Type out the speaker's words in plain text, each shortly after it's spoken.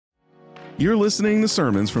You're listening to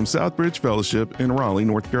sermons from Southbridge Fellowship in Raleigh,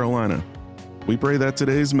 North Carolina. We pray that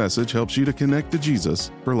today's message helps you to connect to Jesus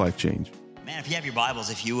for life change. Man, if you have your Bibles,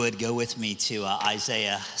 if you would, go with me to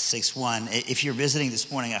Isaiah 6:1. If you're visiting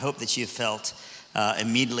this morning, I hope that you felt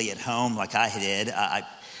immediately at home like I did. I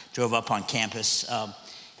drove up on campus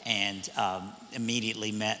and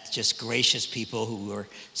immediately met just gracious people who were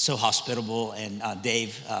so hospitable. And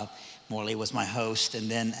Dave Morley was my host, and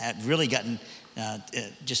then had really gotten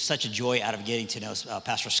just such a joy out of getting to know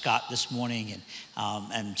Pastor Scott this morning,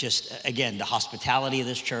 and just, again, the hospitality of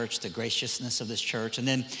this church, the graciousness of this church. And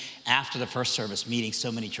then after the first service, meeting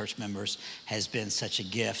so many church members has been such a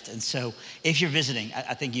gift. And so if you're visiting,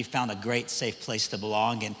 I think you've found a great, safe place to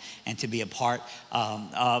belong and to be a part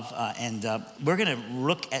of. We're going to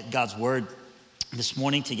look at God's Word this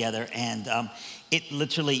morning together, and it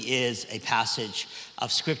literally is a passage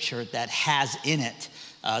of Scripture that has in it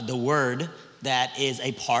the Word that is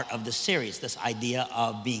a part of the series, this idea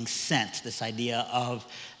of being sent, this idea of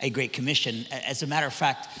a Great Commission. As a matter of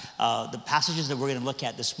fact, the passages that we're going to look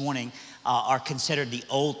at this morning are considered the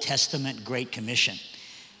Old Testament Great Commission.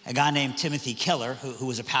 A guy named Timothy Keller, who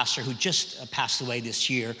was a pastor who just passed away this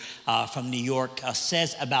year from New York,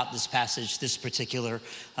 says about this passage, this particular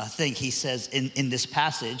thing. He says, in this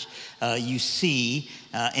passage, you see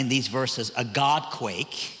in these verses a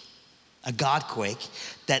Godquake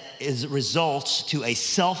that results to a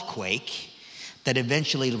self-quake that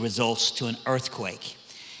eventually results to an earthquake.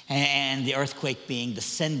 And the earthquake being the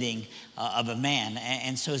sending of a man.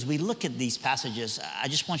 And so as we look at these passages, I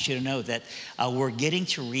just want you to know that we're getting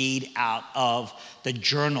to read out of the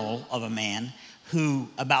journal of a man who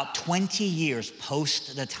about 20 years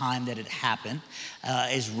post the time that it happened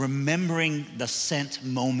is remembering the sent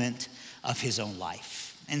moment of his own life.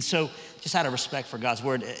 And so just out of respect for God's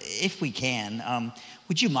Word, if we can,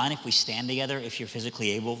 would you mind if we stand together if you're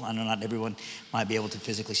physically able? I know not everyone might be able to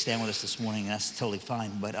physically stand with us this morning, and that's totally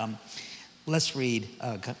fine. But let's read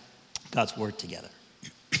God's Word together.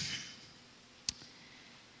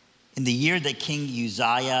 In the year that King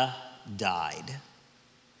Uzziah died,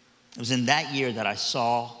 it was in that year that I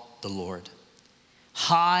saw the Lord,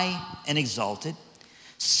 high and exalted,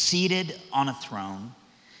 seated on a throne,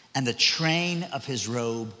 and the train of his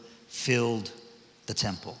robe filled the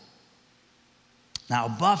temple. Now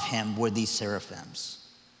above him were these seraphims,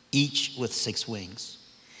 each with 6 wings.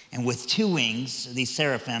 And with 2 wings, these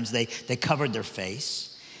seraphims, they covered their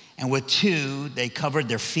face. And with 2, they covered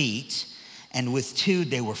their feet. And with 2,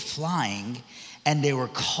 they were flying. And they were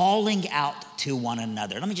calling out to one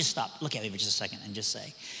another. Let me just stop. Look at me for just a second and just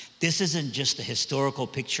say, this isn't just a historical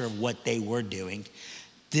picture of what they were doing.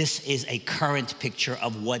 This is a current picture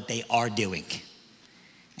of what they are doing.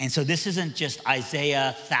 And so this isn't just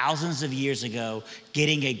Isaiah thousands of years ago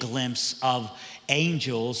getting a glimpse of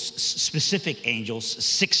angels, specific angels,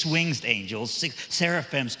 6-winged angels, 6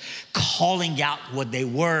 seraphims, calling out what they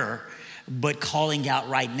were, but calling out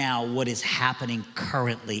right now what is happening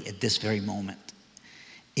currently at this very moment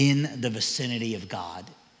in the vicinity of God.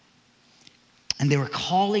 And they were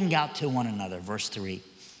calling out to one another, verse 3.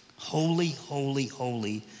 Holy, holy,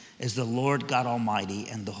 holy is the Lord God Almighty,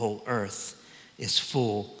 and the whole earth is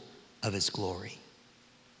full of his glory.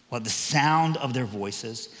 Well, the sound of their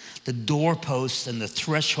voices, the doorposts and the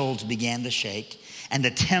thresholds began to shake, and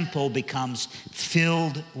the temple becomes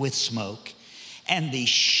filled with smoke. And the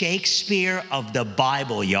Shakespeare of the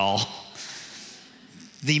Bible, y'all,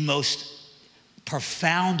 the most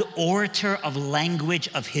profound orator of language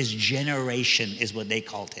of his generation is what they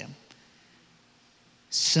called him,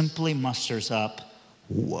 simply musters up,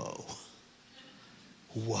 woe,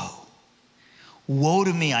 woe. Woe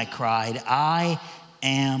to me, I cried, I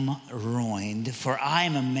am ruined, for I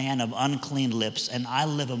am a man of unclean lips, and I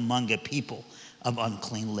live among a people of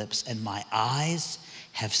unclean lips, and my eyes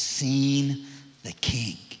have seen the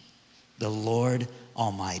King, the Lord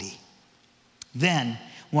Almighty. Then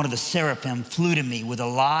one of the seraphim flew to me with a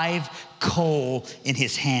live coal in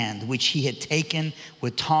his hand, which he had taken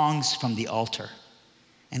with tongs from the altar.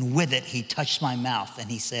 And with it, he touched my mouth, and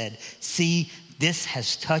he said, see, this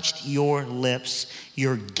has touched your lips.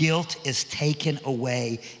 Your guilt is taken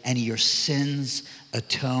away, and your sins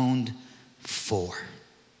atoned for.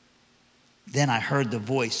 Then I heard the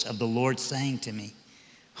voice of the Lord saying to me,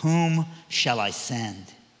 whom shall I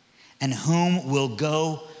send? And whom will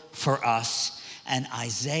go for us? And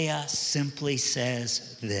Isaiah simply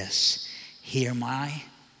says this, here my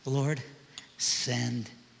Lord, send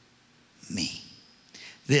me.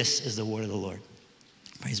 This is the word of the Lord.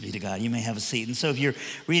 Praise be to God. You may have a seat. And so if you're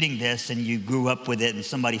reading this and you grew up with it and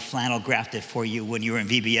somebody flannel graphed it for you when you were in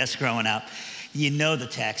VBS growing up, You know the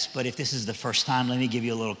text, but if this is the first time, let me give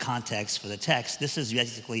you a little context for the text. This is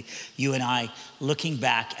basically you and I looking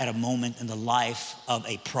back at a moment in the life of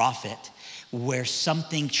a prophet where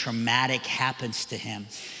something traumatic happens to him.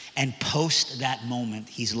 And post that moment,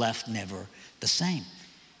 he's left never the same.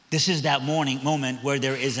 This is that moment where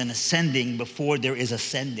there is an ascending before there is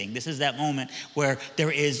ascending. This is that moment where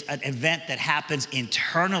there is an event that happens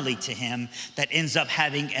internally to him that ends up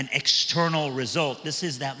having an external result. This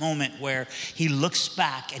is that moment where he looks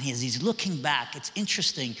back, and as he's looking back, it's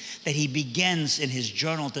interesting that he begins in his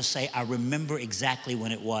journal to say, I remember exactly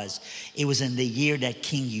when it was. It was in the year that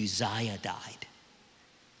King Uzziah died.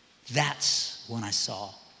 That's when I saw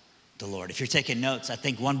the Lord. If you're taking notes, I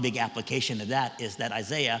think one big application of that is that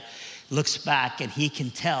Isaiah looks back, and he can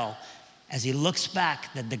tell as he looks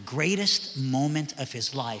back that the greatest moment of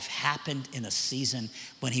his life happened in a season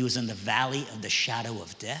when he was in the valley of the shadow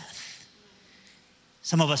of death.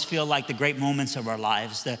 Some of us feel like the great moments of our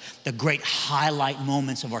lives, the great highlight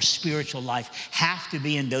moments of our spiritual life have to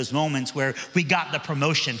be in those moments where we got the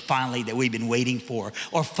promotion finally that we've been waiting for,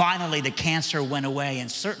 or finally the cancer went away. And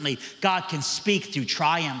certainly God can speak through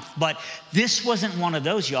triumph, but this wasn't one of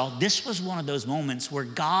those, y'all. This was one of those moments where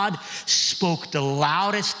God spoke the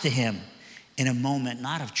loudest to him in a moment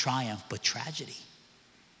not of triumph, but tragedy.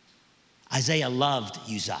 Isaiah loved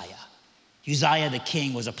Uzziah. Uzziah the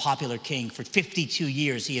king was a popular king. For 52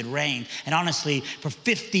 years he had reigned. And honestly, for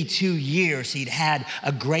 52 years he'd had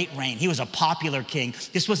a great reign. He was a popular king.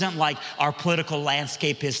 This wasn't like our political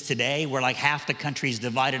landscape is today, where like half the country is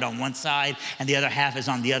divided on one side and the other half is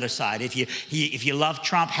on the other side. If you love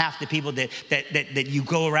Trump, half the people that you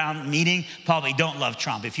go around meeting probably don't love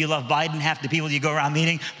Trump. If you love Biden, half the people you go around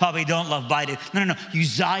meeting probably don't love Biden. No.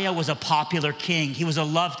 Uzziah was a popular king. He was a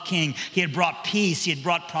loved king. He had brought peace. He had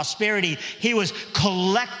brought prosperity. He was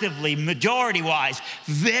collectively, majority-wise,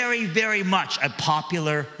 very, very much a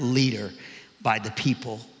popular leader by the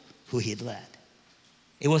people who he had led.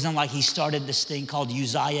 It wasn't like he started this thing called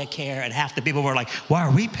Uzziah Care, and half the people were like, why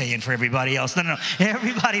are we paying for everybody else? No.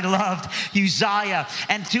 Everybody loved Uzziah.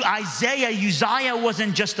 And to Isaiah, Uzziah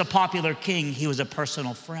wasn't just a popular king. He was a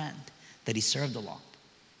personal friend that he served along.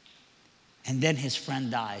 And then his friend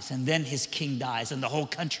dies, and then his king dies, and the whole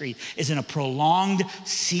country is in a prolonged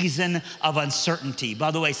season of uncertainty. By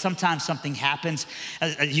the way, sometimes something happens,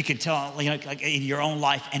 you can tell, like in your own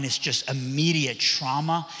life, and it's just immediate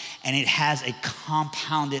trauma, and it has a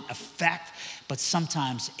compounded effect, but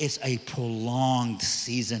sometimes it's a prolonged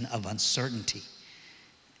season of uncertainty.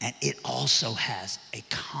 And it also has a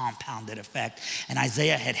compounded effect. And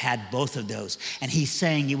Isaiah had had both of those. And he's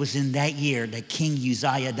saying it was in that year that King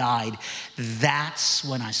Uzziah died. That's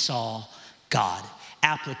when I saw God.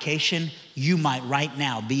 Application, you might right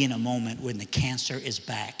now be in a moment when the cancer is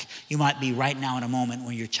back. You might be right now in a moment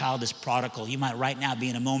when your child is prodigal. You might right now be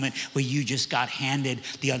in a moment where you just got handed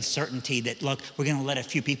the uncertainty that, look, we're going to let a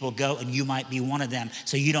few people go, and you might be one of them.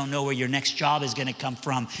 So you don't know where your next job is going to come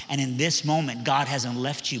from. And in this moment, God hasn't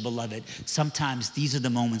left you, beloved. Sometimes these are the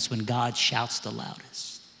moments when God shouts the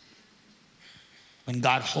loudest, when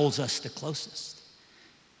God holds us the closest.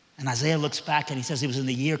 And Isaiah looks back and he says, it was in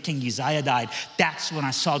the year King Uzziah died. That's when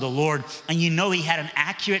I saw the Lord. And you know he had an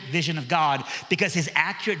accurate vision of God, because his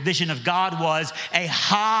accurate vision of God was a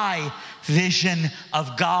high vision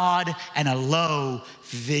of God and a low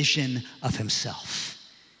vision of himself.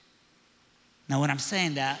 Now, when I'm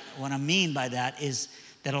saying that, what I mean by that is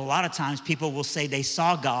that a lot of times people will say they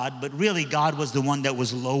saw God, but really God was the one that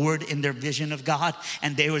was lowered in their vision of God,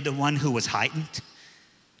 and they were the one who was heightened.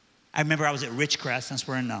 I remember I was at Ridgecrest, since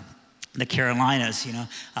we're in the Carolinas,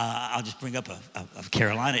 I'll just bring up a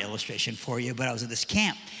Carolina illustration for you, but I was at this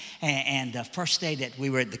camp. And the first day that we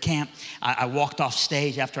were at the camp, I walked off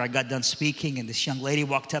stage after I got done speaking, and this young lady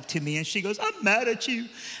walked up to me and she goes, I'm mad at you.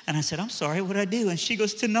 And I said, I'm sorry, what did I do? And she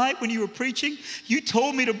goes, tonight when you were preaching, you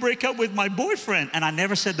told me to break up with my boyfriend. And I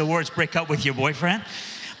never said the words, break up with your boyfriend.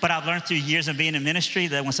 But I've learned through years of being in ministry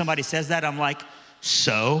that when somebody says that, I'm like,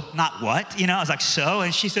 so, not what, I was like, so,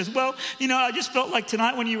 and she says, well, I just felt like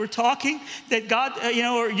tonight when you were talking that God,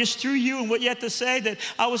 or just through you and what you had to say, that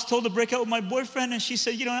I was told to break up with my boyfriend. And she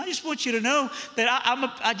said, I just want you to know that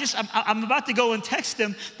I'm about to go and text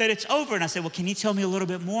him that it's over. And I said, well, can you tell me a little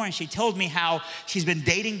bit more? And she told me how she's been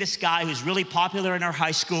dating this guy who's really popular in her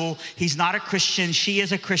high school. He's not a Christian. She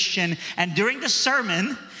is a Christian. And during the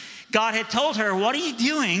sermon, God had told her, what are you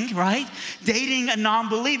doing, right? Dating a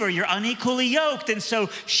non-believer. You're unequally yoked. And so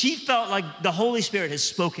she felt like the Holy Spirit has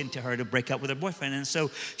spoken to her to break up with her boyfriend. And so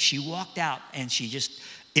she walked out and she just,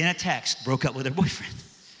 in a text, broke up with her boyfriend.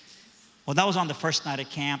 Well, that was on the first night of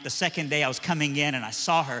camp. The second day I was coming in and I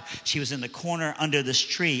saw her. She was in the corner under this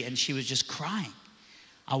tree and she was just crying.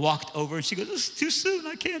 I walked over and she goes, "It's too soon.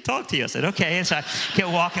 I can't talk to you." I said, "Okay." And so I kept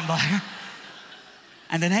walking by her.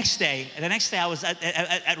 And the next day I was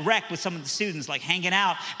at rec with some of the students, like hanging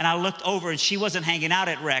out, and I looked over and she wasn't hanging out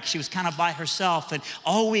at rec. She was kind of by herself, and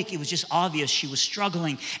all week it was just obvious she was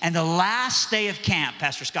struggling. And the last day of camp,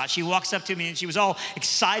 Pastor Scott, she walks up to me and she was all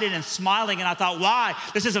excited and smiling, and I thought, "Why?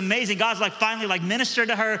 This is amazing. God's like finally like ministered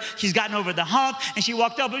to her. She's gotten over the hump." And she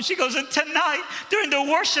walked up and she goes, "And tonight during the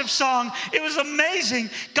worship song, it was amazing.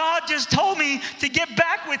 God just told me to get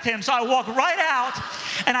back with him." So I walked right out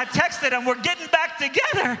and I texted him, "We're getting back together."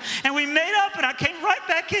 And we made up and I came right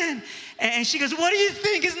back in. And she goes, "What do you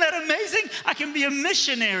think? Isn't that amazing? I can be a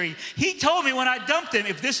missionary. He told me when I dumped him,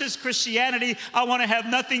 if this is Christianity, I want to have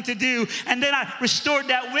nothing to do." And then I restored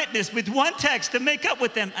that witness with one text to make up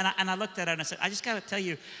with them. And I looked at her and I said, "I just got to tell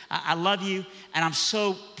you, I love you. And I'm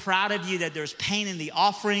so proud of you that there's pain in the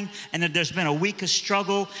offering and that there's been a week of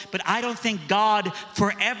struggle. But I don't think God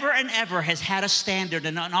forever and ever has had a standard.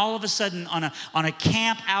 And all of a sudden on a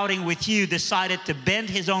camp outing with you decided to bend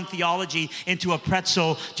his own theology into a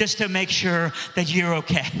pretzel just to make sure that you're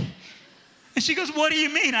okay." And she goes, "What do you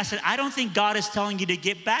mean?" I said, "I don't think God is telling you to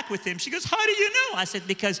get back with him." She goes, "How do you know?" I said,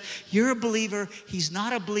 "Because you're a believer. He's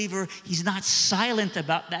not a believer. He's not silent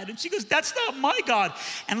about that." And she goes, "That's not my God."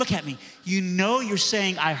 And look at me. You know you're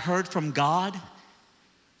saying, "I heard from God,"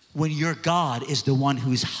 when your God is the one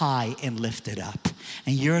who's high and lifted up.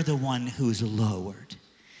 And you're the one who's lowered.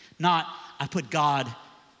 Not, "I put God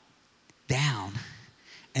down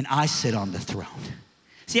and I sit on the throne."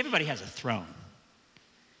 See, everybody has a throne.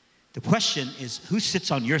 The question is, who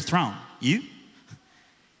sits on your throne? You?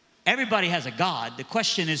 Everybody has a God. The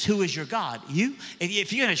question is, who is your God? You?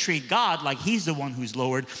 If you're going to treat God like he's the one who's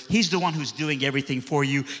lowered, he's the one who's doing everything for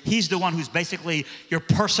you, he's the one who's basically your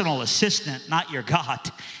personal assistant, not your God.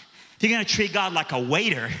 If you're going to treat God like a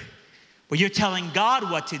waiter, where you're telling God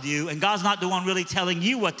what to do, and God's not the one really telling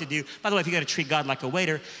you what to do. By the way, if you're going to treat God like a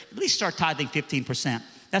waiter, at least start tithing 15%.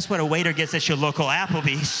 That's what a waiter gets at your local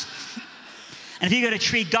Applebee's. And if you're going to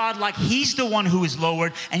treat God like he's the one who is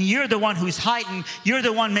lowered and you're the one who's heightened, you're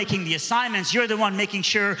the one making the assignments, you're the one making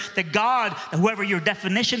sure that God, whoever your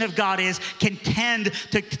definition of God is, can tend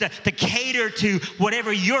to cater to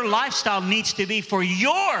whatever your lifestyle needs to be for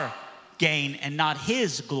your gain and not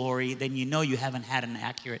his glory, then you know you haven't had an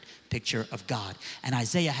accurate picture of God. And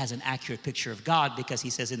Isaiah has an accurate picture of God because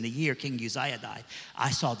he says, in the year King Uzziah died,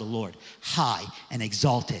 I saw the Lord high and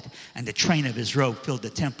exalted, and the train of his robe filled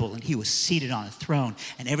the temple, and he was seated on a throne,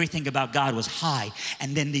 and everything about God was high.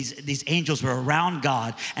 And then these angels were around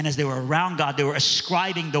God, and as they were around God, they were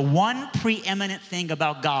ascribing the one preeminent thing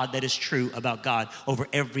about God that is true about God over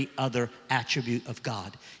every other attribute of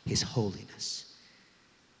God, his holiness.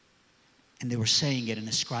 And they were saying it and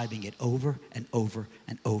ascribing it over and over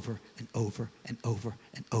and over and over and over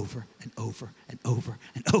and over and over and over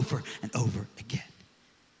and over and over again.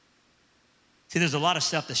 See, there's a lot of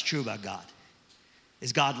stuff that's true about God.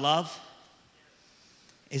 Is God love?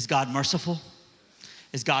 Is God merciful?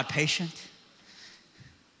 Is God patient?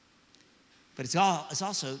 But it's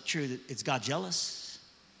also true that is God jealous?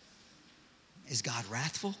 Is God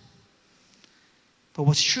wrathful? But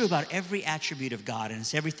what's true about every attribute of God, and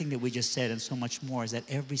it's everything that we just said and so much more, is that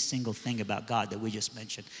every single thing about God that we just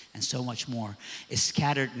mentioned and so much more is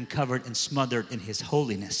scattered and covered and smothered in his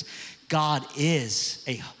holiness. God is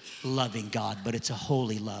a loving God, but it's a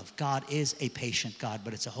holy love. God is a patient God,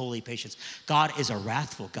 but it's a holy patience. God is a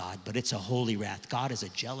wrathful God, but it's a holy wrath. God is a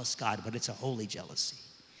jealous God, but it's a holy jealousy.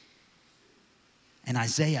 And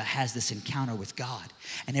Isaiah has this encounter with God.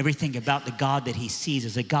 And everything about the God that he sees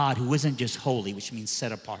is a God who isn't just holy, which means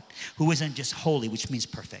set apart. Who isn't just holy, which means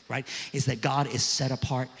perfect, right? Is that God is set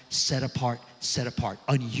apart, set apart, set apart.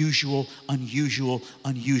 Unusual, unusual,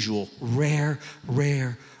 unusual. Rare,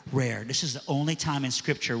 rare, rare. This is the only time in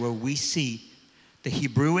Scripture where we see the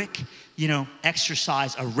Hebrewic,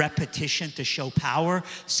 exercise a repetition to show power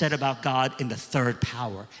said about God in the third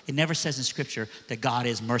power. It never says in Scripture that God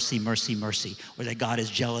is mercy, mercy, mercy, or that God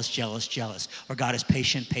is jealous, jealous, jealous, or God is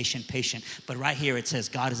patient, patient, patient. But right here it says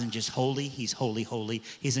God isn't just holy, he's holy, holy.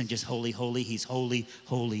 He isn't just holy, holy, he's holy,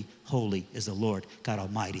 holy, holy is the Lord God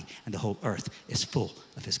Almighty, and the whole earth is full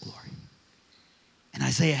of his glory. And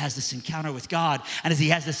Isaiah has this encounter with God. And as he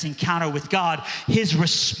has this encounter with God, his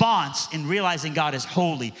response in realizing God is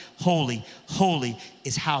holy, holy, holy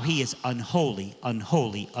is how he is unholy,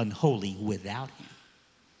 unholy, unholy without him.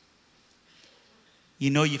 You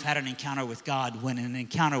know you've had an encounter with God when an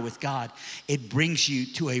encounter with God, it brings you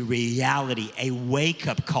to a reality, a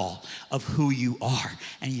wake-up call of who you are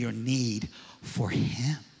and your need for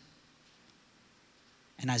him.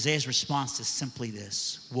 And Isaiah's response is simply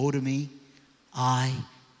this: woe to me, I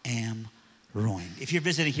am ruined. If you're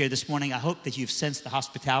visiting here this morning, I hope that you've sensed the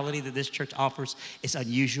hospitality that this church offers. It's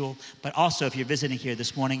unusual. But also, if you're visiting here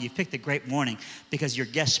this morning, you've picked a great morning because your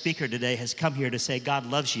guest speaker today has come here to say God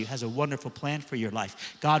loves you, has a wonderful plan for your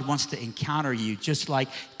life. God wants to encounter you just like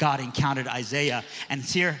God encountered Isaiah. And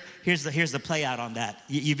here's the play out on that.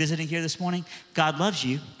 You visiting here this morning? God loves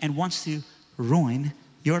you and wants to ruin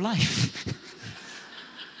your life.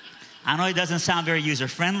 I know it doesn't sound very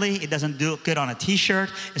user-friendly. It doesn't do good on a T-shirt.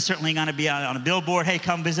 It's certainly going to be on a billboard. Hey,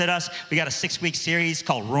 come visit us. We got a 6-week series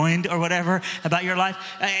called Ruined or whatever about your life.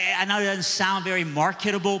 I know it doesn't sound very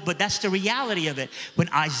marketable, but that's the reality of it. When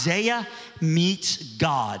Isaiah meets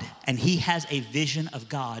God and he has a vision of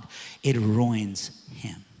God, it ruins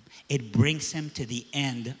him. It brings him to the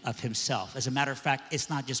end of himself. As a matter of fact, it's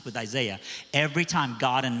not just with Isaiah. Every time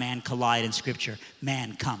God and man collide in Scripture,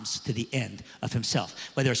 man comes to the end of himself.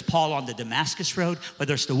 Whether it's Paul on the Damascus Road,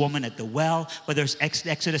 whether it's the woman at the well, whether it's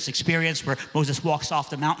Exodus experience where Moses walks off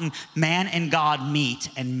the mountain, man and God meet,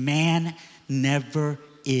 and man never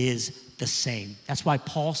is the same. That's why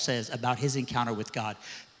Paul says about his encounter with God,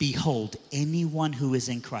 behold, anyone who is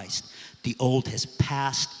in Christ, the old has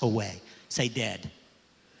passed away. Say dead.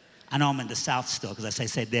 I know I'm in the South still because I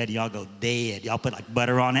say dead, y'all go dead. Y'all put like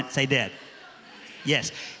butter on it, say dead.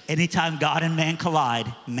 Yes, anytime God and man collide,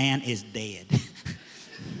 man is dead.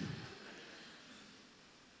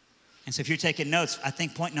 And so if you're taking notes, I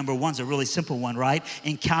think point number 1 is a really simple one, right?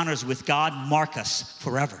 Encounters with God mark us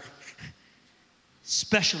forever.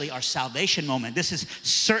 Especially our salvation moment. This is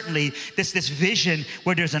certainly this vision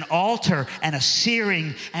where there's an altar and a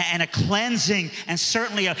searing and a cleansing and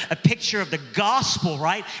certainly a picture of the gospel,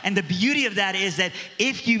 right? And the beauty of that is that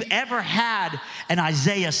if you've ever had an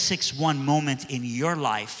Isaiah 6:1 moment in your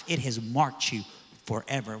life, it has marked you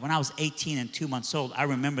forever. When I was 18 and 2 months old, I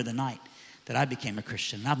remember the night that I became a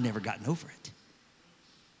Christian, and I've never gotten over it.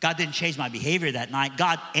 God didn't change my behavior that night.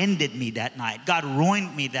 God ended me that night. God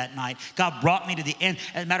ruined me that night. God brought me to the end.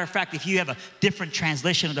 As a matter of fact, if you have a different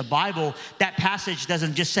translation of the Bible, that passage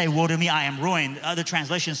doesn't just say, woe to me, I am ruined. Other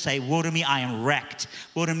translations say, woe to me, I am wrecked.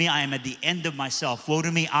 Woe to me, I am at the end of myself. Woe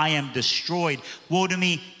to me, I am destroyed. Woe to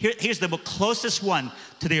me, here's the closest one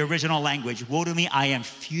to the original language. Woe to me, I am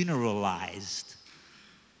funeralized.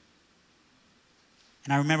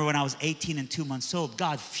 And I remember when I was 18 and 2 months old,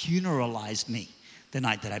 God funeralized me the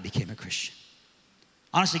night that I became a Christian.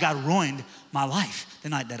 Honestly, God ruined my life the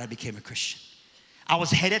night that I became a Christian. I was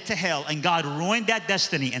headed to hell, and God ruined that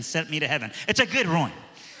destiny and sent me to heaven. It's a good ruin.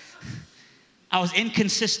 I was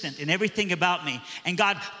inconsistent in everything about me, and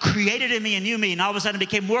God created in me and knew me, and all of a sudden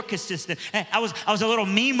became more consistent. I was a little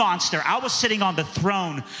me monster. I was sitting on the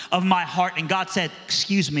throne of my heart, and God said,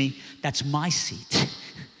 excuse me, that's my seat.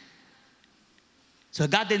 So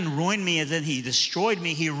God didn't ruin me as in he destroyed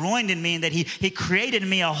me. He ruined in me in that he created in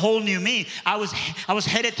me a whole new me. I was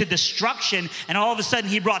headed to destruction, and all of a sudden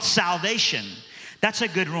he brought salvation. That's a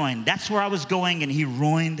good ruin. That's where I was going, and he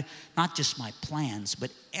ruined not just my plans,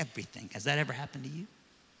 but everything. Has that ever happened to you?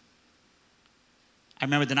 I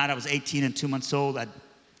remember the night I was 18 and 2 months old. I'd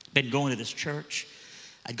been going to this church.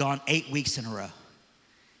 I'd gone 8 weeks in a row.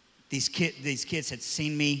 These kids had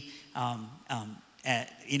seen me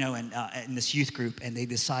in this youth group, and they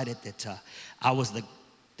decided that I was the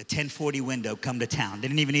 1040 window come to town. They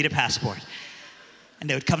didn't even need a passport. And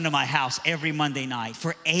they would come to my house every Monday night.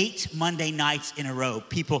 For 8 Monday nights in a row,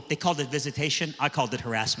 people, they called it visitation. I called it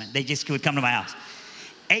harassment. They just would come to my house.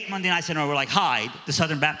 8 Monday nights in a row, we're like, hi, the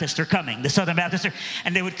Southern Baptists are coming. The Southern Baptists are,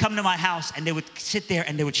 and they would come to my house, and they would sit there,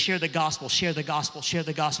 and they would share the gospel.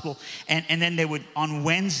 And then they would, on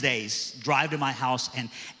Wednesdays, drive to my house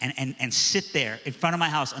and sit there in front of my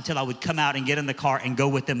house until I would come out and get in the car and go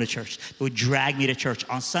with them to church. They would drag me to church.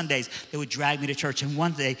 On Sundays, they would drag me to church. And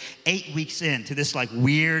one day, 8 weeks into this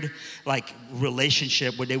weird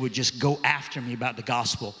relationship where they would just go after me about the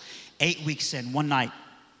gospel. 8 weeks in, one night,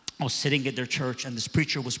 I was sitting at their church, and this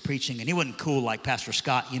preacher was preaching, and he wasn't cool like Pastor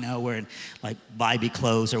Scott, wearing Bible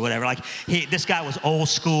clothes or whatever. This guy was old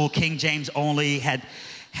school, King James only, had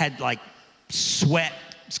sweat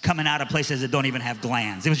coming out of places that don't even have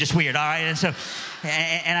glands. It was just weird, all right?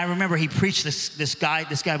 And I remember he preached this guy.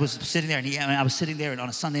 This guy was sitting there, and I was sitting there on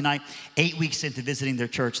a Sunday night, 8 weeks into visiting their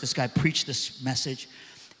church. This guy preached this message,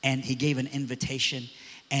 and he gave an invitation,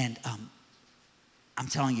 and I'm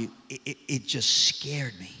telling you, it just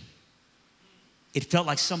scared me. it felt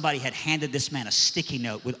like somebody had handed this man a sticky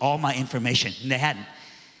note with all my information, and they hadn't.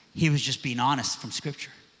 He was just being honest from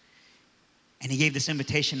Scripture. And he gave this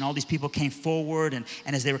invitation, and all these people came forward, and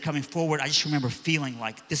as they were coming forward, I just remember feeling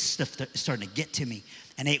like this stuff is starting to get to me.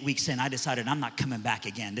 And 8 weeks in, I decided I'm not coming back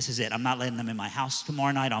again. This is it. I'm not letting them in my house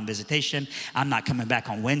tomorrow night on visitation. I'm not coming back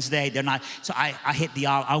on Wednesday. They're not. So I hit the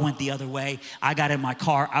aisle. I went the other way. I got in my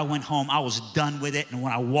car. I went home. I was done with it. And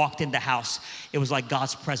when I walked in the house, it was like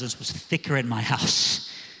God's presence was thicker in my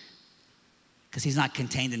house. Because he's not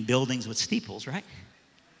contained in buildings with steeples, right?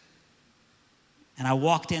 And I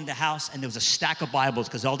walked in the house, and there was a stack of Bibles,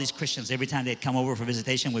 because all these Christians, every time they'd come over for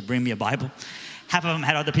visitation, would bring me a Bible. Half of them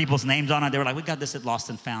had other people's names on it. They were like, we got this at Lost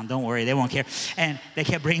and Found. Don't worry, they won't care. And they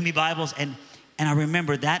kept bringing me Bibles. And I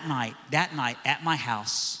remember that night at my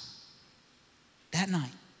house, that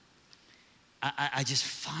night, I just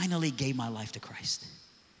finally gave my life to Christ.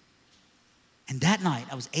 And that night,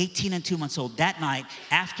 I was 18 and 2 months old. That night,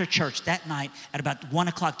 after church, that night, at about 1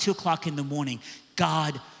 o'clock, 2 o'clock in the morning,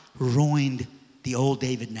 God ruined the old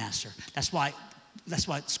David Nasser. That's why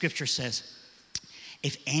Scripture says,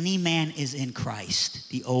 if any man is in Christ,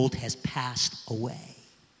 the old has passed away.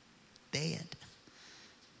 Dead.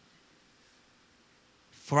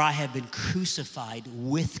 For I have been crucified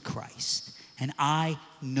with Christ, and I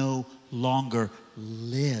no longer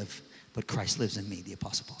live, but Christ lives in me, the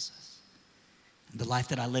Apostle Paul says. And the life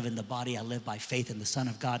that I live in the body, I live by faith in the Son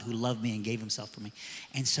of God who loved me and gave himself for me.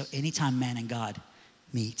 And so anytime man and God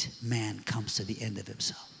meet, man comes to the end of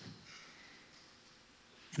himself.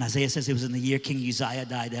 And Isaiah says it was in the year King Uzziah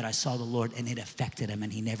died that I saw the Lord, and it affected him,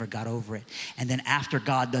 and he never got over it. And then after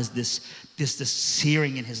God does this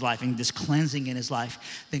searing in his life and this cleansing in his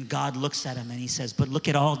life, then God looks at him and he says, but look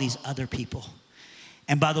at all these other people.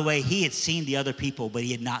 And by the way, he had seen the other people, but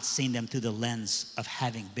he had not seen them through the lens of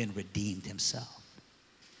having been redeemed himself.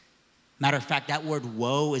 Matter of fact, that word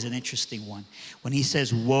woe is an interesting one. When he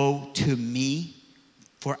says, woe to me,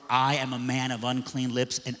 for I am a man of unclean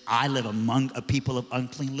lips, and I live among a people of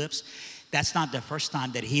unclean lips. That's not the first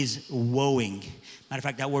time that he's woeing. Matter of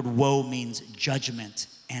fact, that word woe means judgment.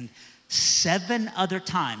 And 7 other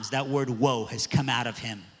times that word woe has come out of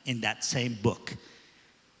him in that same book.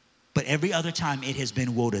 But every other time it has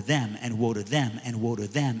been woe to them, and woe to them, and woe to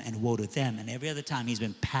them, and woe to them. And every other time he's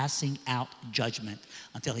been passing out judgment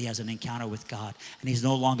until he has an encounter with God. And he's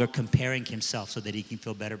no longer comparing himself so that he can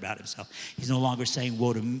feel better about himself. He's no longer saying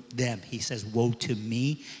woe to them. He says woe to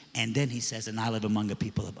me. And then he says, and I live among a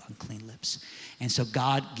people of unclean lips. And so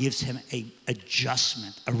God gives him an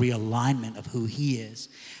adjustment, a realignment of who he is.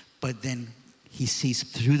 But then he sees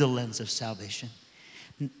through the lens of salvation.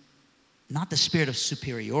 Not the spirit of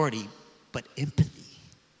superiority, but empathy,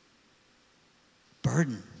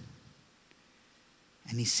 burden.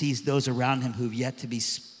 And he sees those around him who've yet to be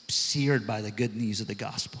seared by the good news of the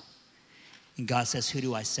gospel. And God says, who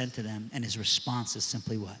do I send to them? And his response is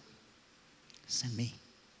simply what? Send me.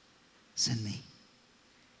 Send me.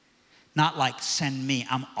 Not like send me,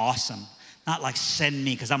 I'm awesome. Not like send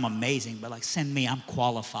me because I'm amazing, but like send me, I'm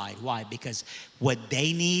qualified. Why? Because what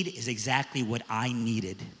they need is exactly what I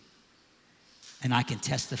needed. And I can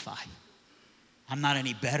testify. I'm not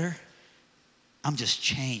any better. I'm just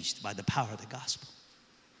changed by the power of the gospel.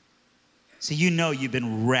 See, you know you've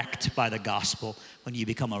been wrecked by the gospel when you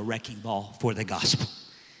become a wrecking ball for the gospel.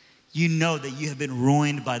 You know that you have been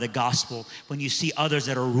ruined by the gospel when you see others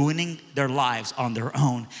that are ruining their lives on their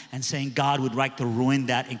own and saying God would like to ruin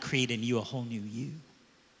that and create in you a whole new you.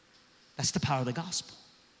 That's the power of the gospel.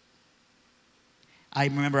 I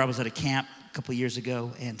remember I was at a camp a couple of years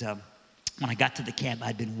ago, and when I got to the camp,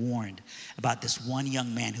 I'd been warned about this one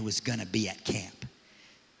young man who was going to be at camp.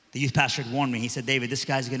 The youth pastor had warned me. He said, David, this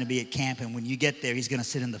guy's going to be at camp, and when you get there, he's going to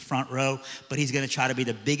sit in the front row, but he's going to try to be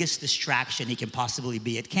the biggest distraction he can possibly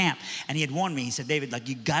be at camp. And he had warned me. He said, David, like,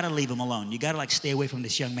 you got to leave him alone. You got to, like, stay away from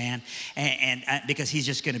this young man, and because he's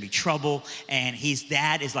just going to be trouble. And his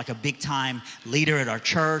dad is, like, a big-time leader at our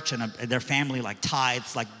church, and their family, like,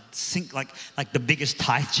 tithes, like the biggest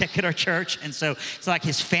tithe check at our church. And so it's like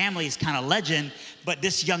his family is kind of legend, but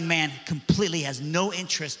this young man completely has no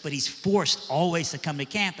interest, but he's forced always to come to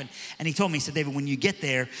camp. And he told me, he said, David, when you get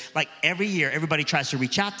there, like every year, everybody tries to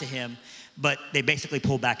reach out to him, but they basically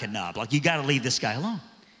pull back a knob. Like, you got to leave this guy alone.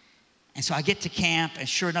 And so I get to camp, and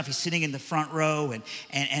sure enough, he's sitting in the front row.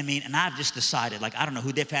 And I've just decided, like, I don't know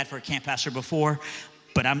who they've had for a camp pastor before,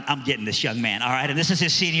 but I'm getting this young man, all right? And this is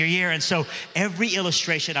his senior year. And so every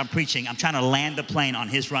illustration I'm preaching, I'm trying to land the plane on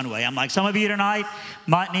his runway. I'm like, some of you tonight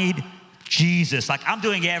might need Jesus. Like, I'm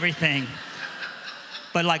doing everything.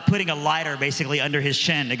 But like putting a lighter basically under his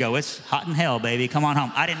chin to go, it's hot in hell, baby. Come on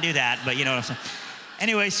home. I didn't do that, but you know what I'm saying.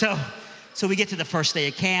 Anyway, so So we get to the first day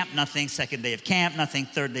of camp, nothing. Second day of camp, nothing.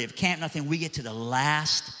 Third day of camp, nothing. We get to the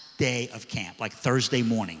last day of camp, like Thursday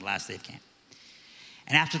morning, last day of camp.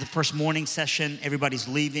 And after the first morning session, everybody's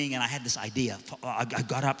leaving, and I had this idea. I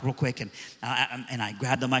got up real quick, and I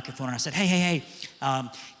grabbed the microphone, and I said, hey,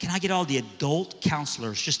 can I get all the adult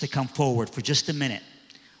counselors just to come forward for just a minute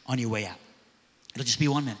on your way out? It'll just be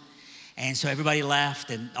 1 minute. And so everybody left,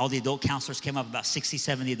 and all the adult counselors came up, about 60,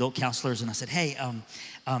 70 adult counselors, and I said, hey,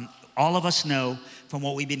 all of us know from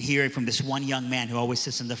what we've been hearing from this one young man who always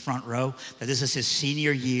sits in the front row that this is his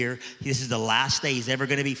senior year. This is the last day he's ever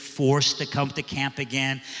going to be forced to come to camp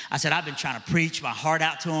again. I said, I've been trying to preach my heart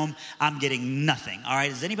out to him. I'm getting nothing. All right.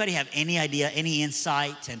 Does anybody have any idea, any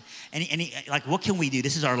insight, and any like, what can we do?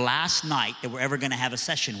 This is our last night that we're ever going to have a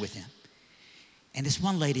session with him. And this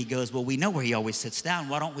one lady goes, well, we know where he always sits down.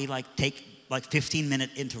 Why don't we take 15-minute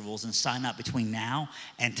intervals and sign up between now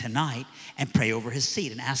and tonight and pray over his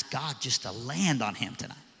seat and ask God just to land on him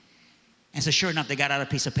tonight? And so sure enough, they got out a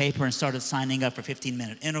piece of paper and started signing up for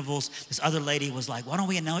 15-minute intervals. This other lady was like, why don't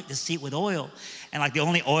we anoint the seat with oil? And the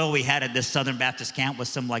only oil we had at this Southern Baptist camp was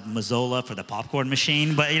some Mazola for the popcorn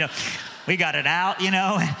machine. But, we got it out,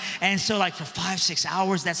 And so for 5-6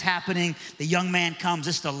 hours that's happening. The young man comes.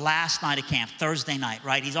 This is the last night of camp, Thursday night,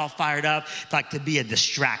 right? He's all fired up, to be a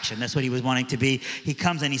distraction. That's what he was wanting to be. He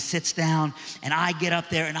comes and he sits down, and I get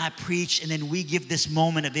up there and I preach, and then we give this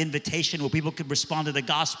moment of invitation where people could respond to the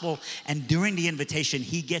gospel. And during the invitation,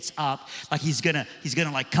 he gets up, he's gonna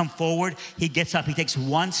come forward. He gets up, he takes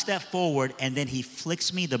one step forward, and then he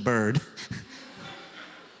flicks me the bird.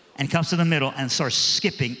 And comes to the middle and starts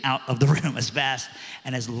skipping out of the room as fast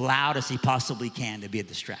and as loud as he possibly can to be a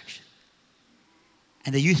distraction.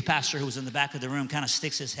 And the youth pastor who was in the back of the room kind of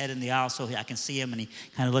sticks his head in the aisle so I can see him, and he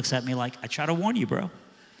kind of looks at me like, I try to warn you, bro.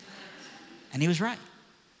 And he was right.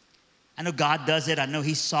 I know God does it. I know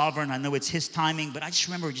he's sovereign. I know it's his timing, but I just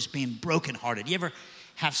remember just being brokenhearted. You ever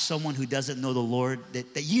have someone who doesn't know the Lord,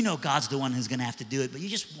 that God's the one who's going to have to do it, but you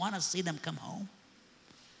just want to see them come home?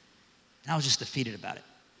 And I was just defeated about it.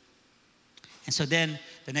 And so then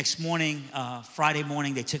the next morning, Friday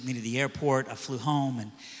morning, they took me to the airport. I flew home,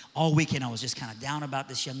 and all weekend I was just kind of down about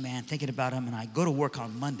this young man, thinking about him. And I go to work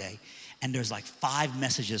on Monday, and there's 5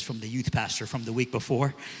 messages from the youth pastor from the week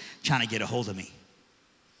before trying to get a hold of me.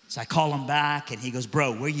 So I call him back, and he goes,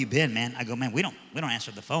 bro, where you been, man? I go, man, we don't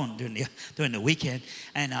answer the phone during the weekend.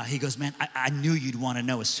 And he goes, man, I knew you'd want to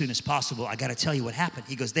know as soon as possible. I got to tell you what happened.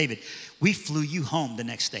 He goes, David, we flew you home the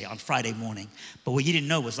next day on Friday morning. But what you didn't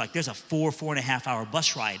know was there's a 4.5 hour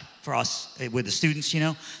bus ride for us with the students,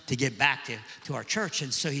 to get back to our church.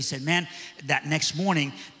 And so he said, man, that next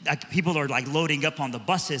morning, people are loading up on the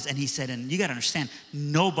buses. And he said, and you got to understand,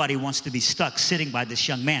 nobody wants to be stuck sitting by this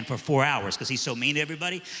young man for 4 hours because he's so mean to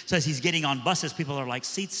everybody. So as he's getting on buses, people are like,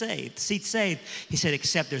 seat saved, seat saved. He said,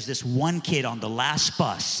 except there's this one kid on the last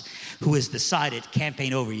bus who has decided, camp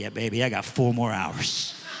ain't over yet, baby. I got 4 more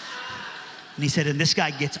hours. And he said, and this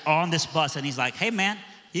guy gets on this bus and he's like, hey, man,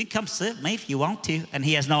 you can come sit with me if you want to. And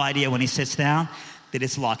he has no idea when he sits down that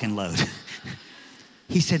it's lock and load.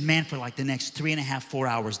 He said, man, for the next 3.5, 4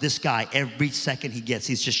 hours, this guy, every second he gets,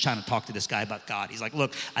 he's just trying to talk to this guy about God. He's like,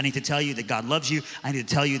 look, I need to tell you that God loves you. I need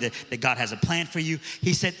to tell you that God has a plan for you.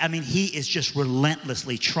 He said, he is just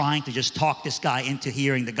relentlessly trying to just talk this guy into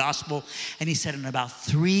hearing the gospel. And he said, in about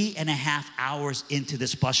 3.5 hours into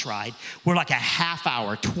this bus ride, we're a half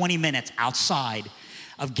hour, 20 minutes outside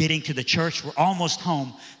of getting to the church. We're almost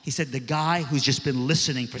home. He said the guy who's just been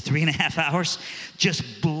listening for 3.5 hours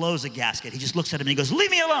just blows a gasket. He just looks at him and he goes,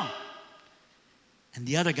 leave me alone. And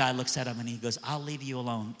the other guy looks at him and he goes, I'll leave you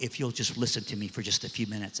alone if you'll just listen to me for just a few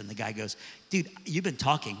minutes. And the guy goes, dude, you've been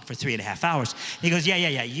talking for 3.5 hours. And he goes,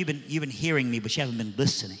 yeah. You've been hearing me, but you haven't been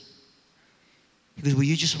listening. He goes, will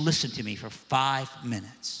you just listen to me for 5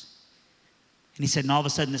 minutes? And he said, and all of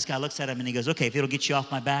a sudden this guy looks at him and he goes, okay, if it'll get you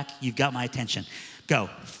off my back, you've got my attention. Go,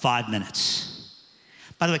 5 minutes.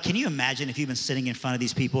 By the way, can you imagine if you've been sitting in front of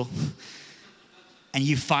these people and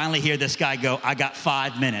you finally hear this guy go, I got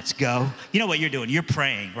 5 minutes, go. You know what you're doing? You're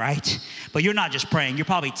praying, right? But you're not just praying. You're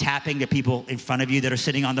probably tapping the people in front of you that are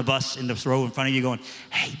sitting on the bus in the row in front of you going,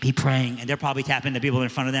 hey, be praying. And they're probably tapping the people in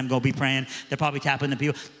front of them, go be praying. They're probably tapping the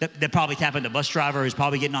people. They're probably tapping the bus driver who's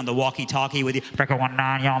probably getting on the walkie-talkie with you. Breaker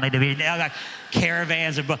 19, y'all need to be. They're like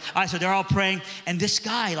caravans. All right, so they're all praying. And this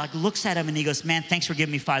guy looks at him and he goes, man, thanks for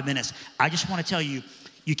giving me 5 minutes. I just want to tell you,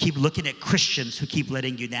 You keep looking at Christians who keep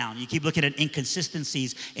letting you down. You keep looking at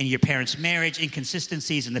inconsistencies in your parents' marriage,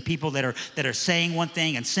 inconsistencies in the people that are saying one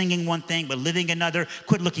thing and singing one thing but living another.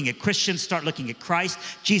 Quit looking at Christians. Start looking at Christ.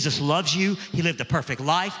 Jesus loves you. He lived a perfect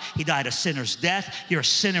life. He died a sinner's death. You're a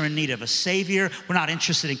sinner in need of a Savior. We're not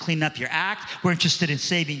interested in cleaning up your act. We're interested in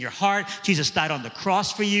saving your heart. Jesus died on the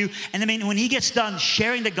cross for you. And I mean, when he gets done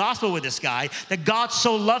sharing the gospel with this guy, that God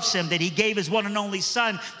so loves him that he gave his one and only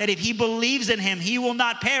son, that if he believes in him, he will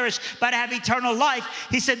not perish but have eternal life.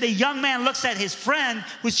 He said the young man looks at his friend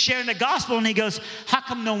who's sharing the gospel and he goes, how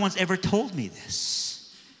come no one's ever told me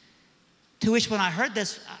this? To which when I heard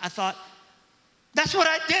this, I thought, that's what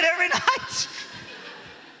I did every night.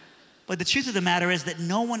 But the truth of the matter is that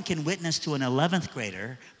no one can witness to an 11th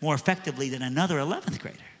grader more effectively than another 11th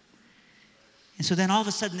grader. And so then all of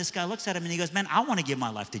a sudden this guy looks at him and he goes, man, I want to give my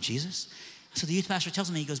life to Jesus. So the youth pastor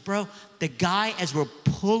tells me, he goes, bro, the guy, as we're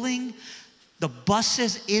pulling the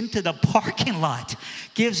buses into the parking lot,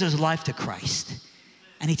 gives his life to Christ.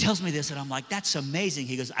 And he tells me this, and I'm like, that's amazing.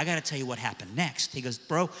 He goes, I got to tell you what happened next. He goes,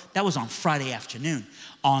 bro, that was on Friday afternoon.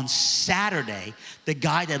 On Saturday, the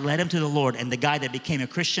guy that led him to the Lord and the guy that became a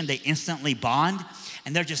Christian, they instantly bond,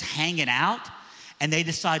 and they're just hanging out, and they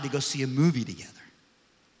decide to go see a movie together.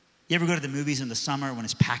 You ever go to the movies in the summer when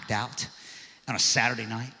it's packed out on a Saturday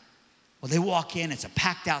night? Well, they walk in, it's a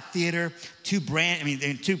packed out theater, two brand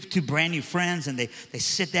new friends, and they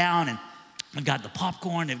sit down and they've got the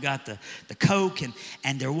popcorn, they've got the Coke,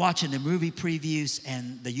 and they're watching the movie previews.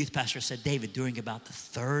 And the youth pastor said, David, during about the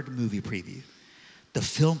third movie preview, the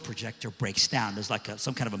film projector breaks down. There's like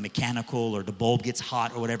some kind of a mechanical, or the bulb gets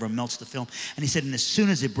hot or whatever, melts the film. And he said, and as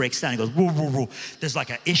soon as it breaks down, he goes, whoa, whoa, whoa. There's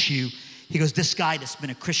like an issue. He goes, this guy that's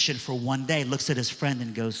been a Christian for one day looks at his friend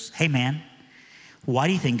and goes, hey man, why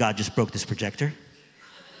do you think God just broke this projector?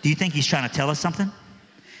 Do you think he's trying to tell us something?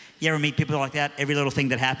 You ever meet people like that? Every little thing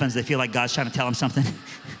that happens, they feel like God's trying to tell them something.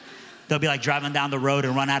 They'll be like driving down the road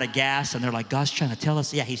and run out of gas, and they're like, God's trying to tell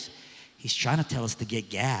us. Yeah, he's trying to tell us to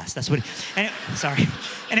get gas. That's what sorry.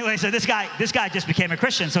 Anyway, so this guy just became a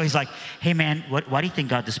Christian. So he's like, hey man, why do you think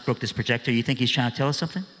God just broke this projector? You think he's trying to tell us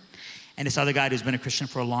something? And this other guy who's been a Christian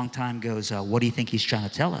for a long time goes, what do you think he's trying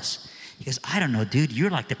to tell us? He goes, I don't know, dude.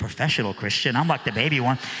 You're like the professional Christian. I'm like the baby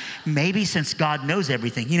one. Maybe since God knows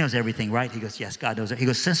everything, he knows everything, right? He goes, yes, God knows it. He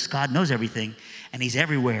goes, since God knows everything and he's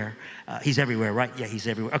everywhere, right? Yeah, he's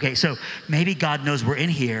everywhere. Okay, so maybe God knows we're in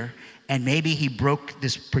here, and maybe he broke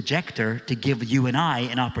this projector to give you and I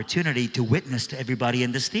an opportunity to witness to everybody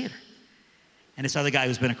in this theater. And this other guy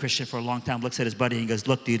who's been a Christian for a long time looks at his buddy and goes,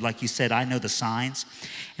 look, dude, like you said, I know the signs.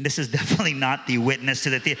 And this is definitely not the witness to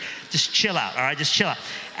the theater. Just chill out, all right? Just chill out.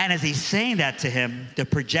 And as he's saying that to him, the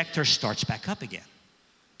projector starts back up again.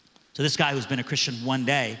 So this guy who's been a Christian one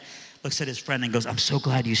day looks at his friend and goes, I'm so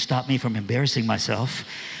glad you stopped me from embarrassing myself.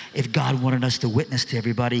 If God wanted us to witness to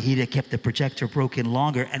everybody, he'd have kept the projector broken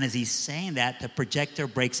longer. And as he's saying that, the projector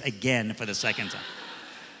breaks again for the second time.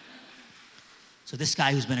 So this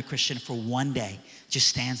guy who's been a Christian for one day just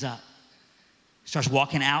stands up, starts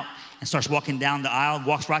walking out and starts walking down the aisle,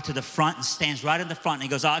 walks right to the front and stands right in the front. And he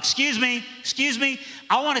goes, excuse me.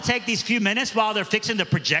 I want to take these few minutes while they're fixing the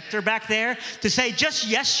projector back there to say, just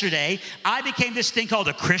yesterday, I became this thing called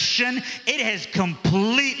a Christian. It has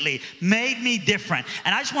completely made me different.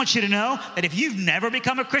 And I just want you to know that if you've never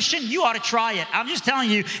become a Christian, you ought to try it. I'm just telling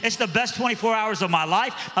you, it's the best 24 hours of my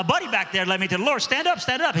life. My buddy back there led me to the Lord. Stand up.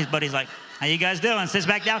 His buddy's like, how you guys doing? Sits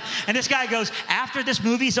back down. And this guy goes, after this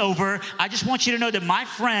movie's over, I just want you to know that my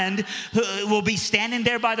friend will be standing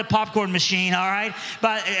there by the popcorn machine, all right,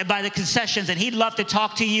 by the concessions, and he'd love to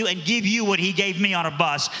talk to you and give you what he gave me on a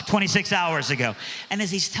bus 26 hours ago. And as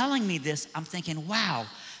he's telling me this, I'm thinking, wow,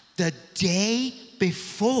 the day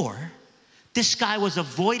before, this guy was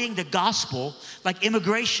avoiding the gospel like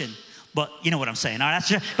immigration. But you know what I'm saying. All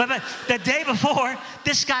right, but the day before,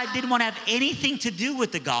 this guy didn't want to have anything to do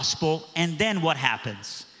with the gospel. And then what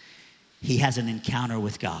happens? He has an encounter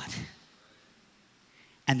with God.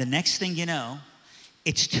 And the next thing you know,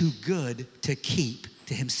 it's too good to keep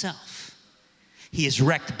to himself. He is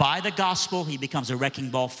wrecked by the gospel. He becomes a wrecking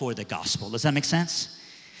ball for the gospel. Does that make sense?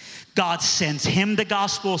 God sends him the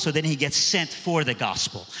gospel, so then he gets sent for the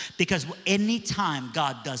gospel. Because anytime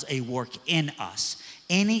God does a work in us,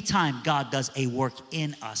 anytime God does a work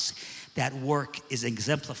in us, that work is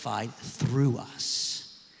exemplified through us.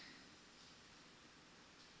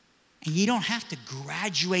 And you don't have to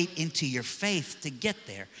graduate into your faith to get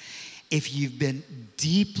there. If you've been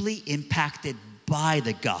deeply impacted by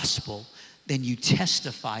the gospel, then you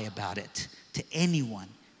testify about it to anyone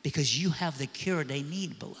because you have the cure they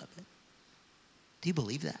need, beloved. Do you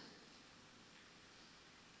believe that?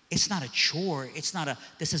 it's not a chore. It's not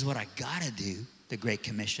this is what I got to do, the Great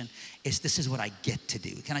Commission. This is what I get to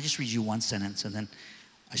do. Can I just read you one sentence, and then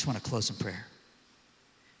I just want to close in prayer.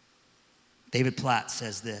 David Platt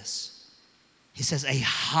says this. He says, a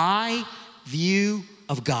high view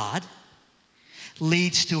of God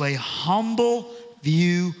leads to a humble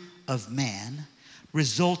view of man,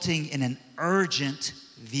 resulting in an urgent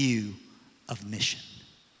view of mission.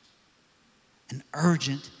 An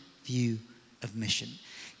urgent view of mission.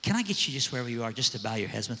 Can I get you just wherever you are, just to bow your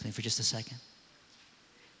heads with me for just a second?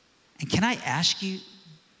 And can I ask you,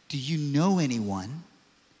 do you know anyone,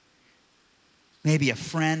 maybe a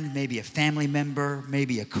friend, maybe a family member,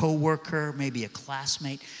 maybe a coworker, maybe a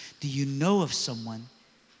classmate, do you know of someone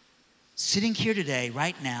sitting here today,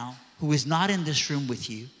 right now, who is not in this room with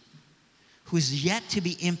you, who is yet to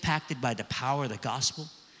be impacted by the power of the gospel,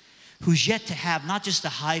 who's yet to have not just a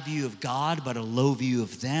high view of God, but a low view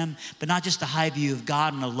of them, but not just a high view of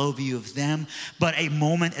God and a low view of them, but a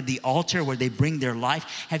moment at the altar where they bring their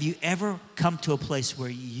life? Have you ever come to a place where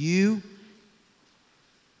you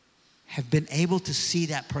have been able to see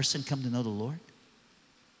that person come to know the Lord?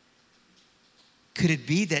 Could it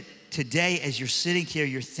be that today, as you're sitting here,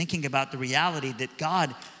 you're thinking about the reality that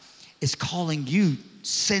God is calling you,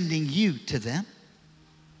 sending you to them?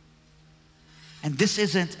 And this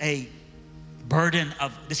isn't a burden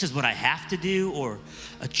of, this is what I have to do, or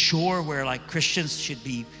a chore where like Christians should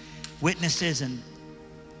be witnesses and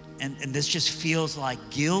this just feels like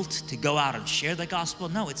guilt to go out and share the gospel.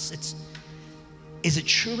 No, is it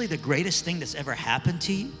truly the greatest thing that's ever happened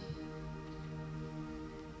to you?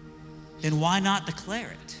 Then why not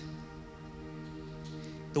declare it?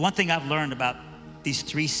 The one thing I've learned about these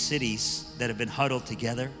 3 cities that have been huddled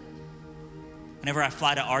together, whenever I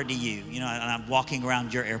fly to RDU, and I'm walking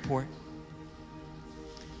around your airport,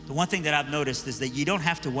 the one thing that I've noticed is that you don't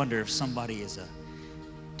have to wonder if somebody is a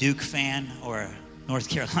Duke fan or a North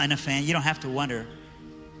Carolina fan. You don't have to wonder,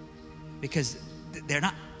 because they're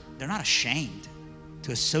not ashamed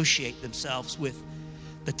to associate themselves with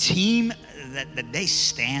the team that they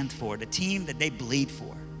stand for, the team that they bleed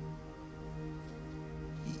for.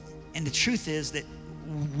 And the truth is that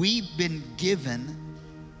we've been given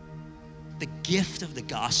the gift of the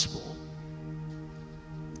gospel.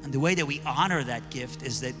 And the way that we honor that gift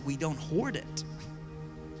is that we don't hoard it.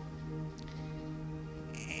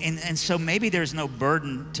 And so maybe there's no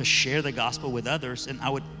burden to share the gospel with others. And I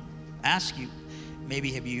would ask you,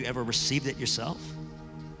 maybe have you ever received it yourself?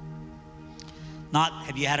 Not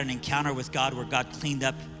have you had an encounter with God where God cleaned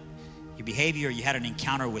up your behavior, or you had an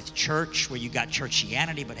encounter with church where you got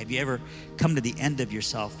churchianity, but have you ever come to the end of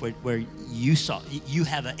yourself where you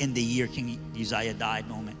have a, in the year King Uzziah died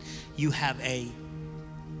moment,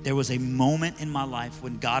 there was a moment in my life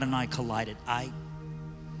when God and I collided. There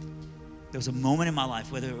was a moment in my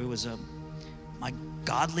life, whether it was my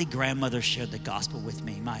godly grandmother shared the gospel with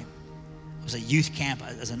me. It was a youth camp.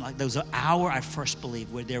 There was an hour I first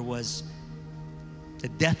believed where there was the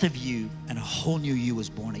death of you and a whole new you was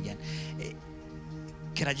born again.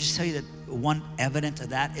 Can I just tell you that one evidence of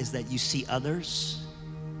that is that you see others.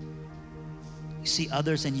 You see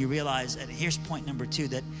others and you realize, and here's point number 2,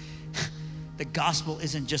 that the gospel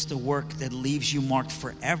isn't just a work that leaves you marked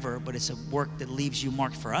forever, but it's a work that leaves you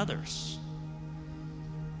marked for others.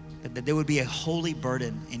 That there would be a holy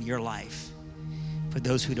burden in your life for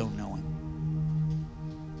those who don't know him.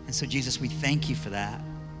 And so, Jesus, we thank you for that.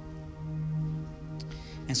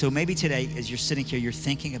 And so maybe today, as you're sitting here, you're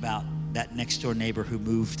thinking about that next door neighbor who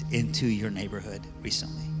moved into your neighborhood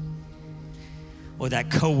recently. Or that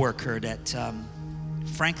coworker that,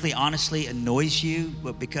 frankly, honestly annoys you,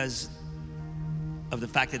 but because of the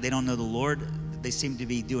fact that they don't know the Lord, they seem to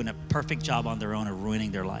be doing a perfect job on their own of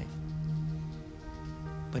ruining their life.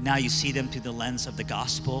 But now you see them through the lens of the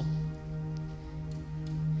gospel.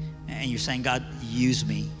 And you're saying, God, use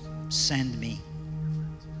me, send me.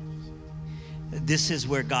 This is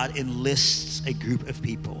where God enlists a group of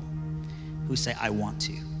people who say, I want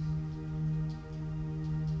to.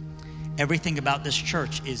 Everything about this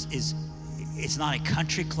church is it's not a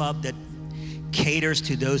country club that caters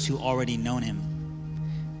to those who already know him,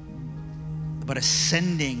 but a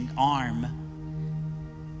sending arm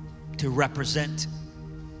to represent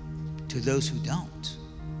to those who don't.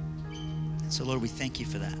 And so, Lord, we thank you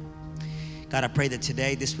for that. God, I pray that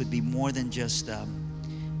today this would be more than just a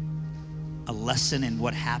lesson in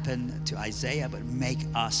what happened to Isaiah, but make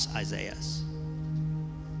us Isaiahs.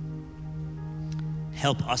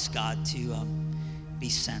 Help us, God, to be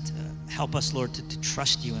sent. Help us, Lord, to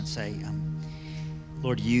trust you and say,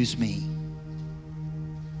 Lord, use me.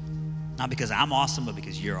 Not because I'm awesome, but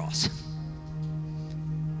because you're awesome.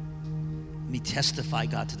 Let me testify,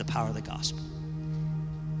 God, to the power of the gospel.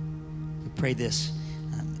 We pray this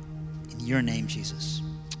in your name, Jesus.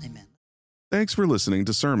 Amen. Thanks for listening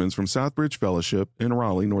to sermons from Southbridge Fellowship in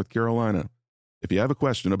Raleigh, North Carolina. If you have a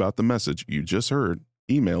question about the message you just heard,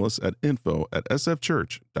 email us at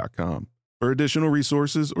info@sfchurch.com. For additional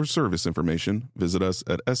resources or service information, visit us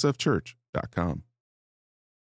at sfchurch.com.